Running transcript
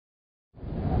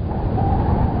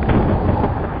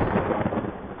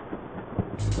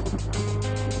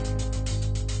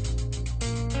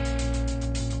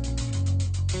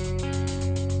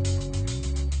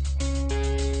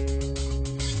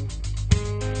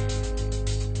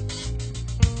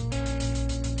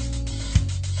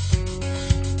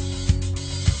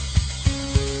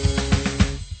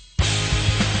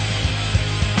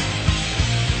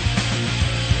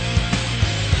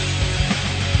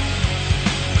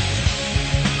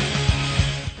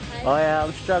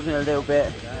I'm struggling a little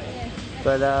bit,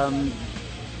 but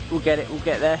we'll get it. We'll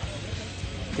get there.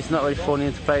 It's not really falling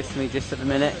into place for me just at the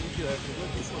minute.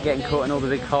 It's getting caught in all the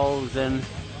big holes and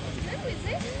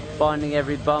finding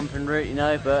every bump and route, you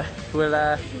know. But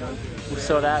we'll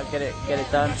sort it out, get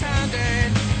it done.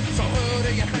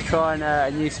 We're trying a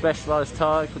new Specialized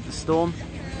tyre called the Storm.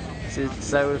 So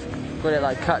we've got it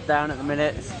like cut down at the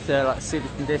minute to like suit the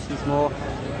conditions more.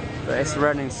 But it's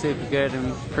running super good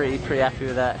and pretty happy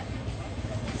with that.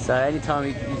 So anytime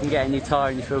you can get a new tyre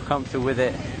and you feel comfortable with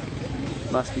it,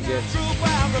 must be good. So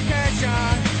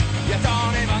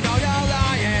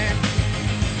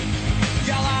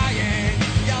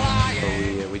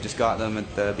we just got them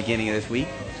at the beginning of this week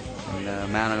and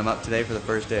mounted them up today for the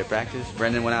first day of practice.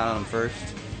 Brendan went out on them first,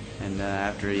 and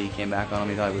after he came back on them,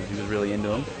 he thought he was really into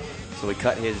them. So we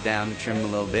cut his down, trimmed him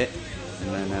a little bit, and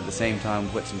then at the same time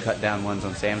put some cut down ones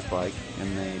on Sam's bike,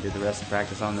 and they did the rest of the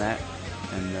practice on that,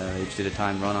 and they just did a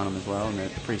timed run on them as well, and they're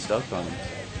pretty stoked on them.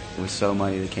 It was so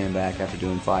muddy they came back after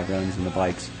doing 5 runs, and the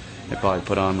bikes, they probably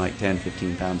put on like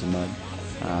 10-15 pounds of mud.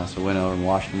 So we went over and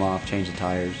washed them off, changed the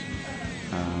tires,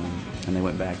 and they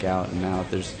went back out, and now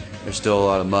there's still a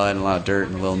lot of mud and a lot of dirt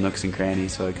and little nooks and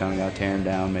crannies, so we kind of got to tear them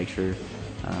down, make sure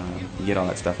you get all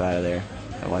that stuff out of there.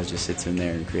 Otherwise it just sits in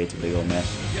there and creates a big old mess.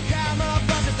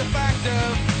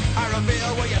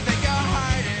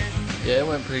 Yeah, it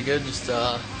went pretty good. Just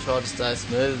tried to stay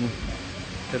smooth and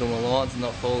hit all my lines and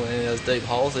not fall in any of those deep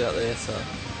holes out there. So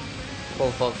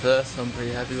qualified first, so I'm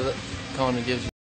pretty happy with it. Kind of gives you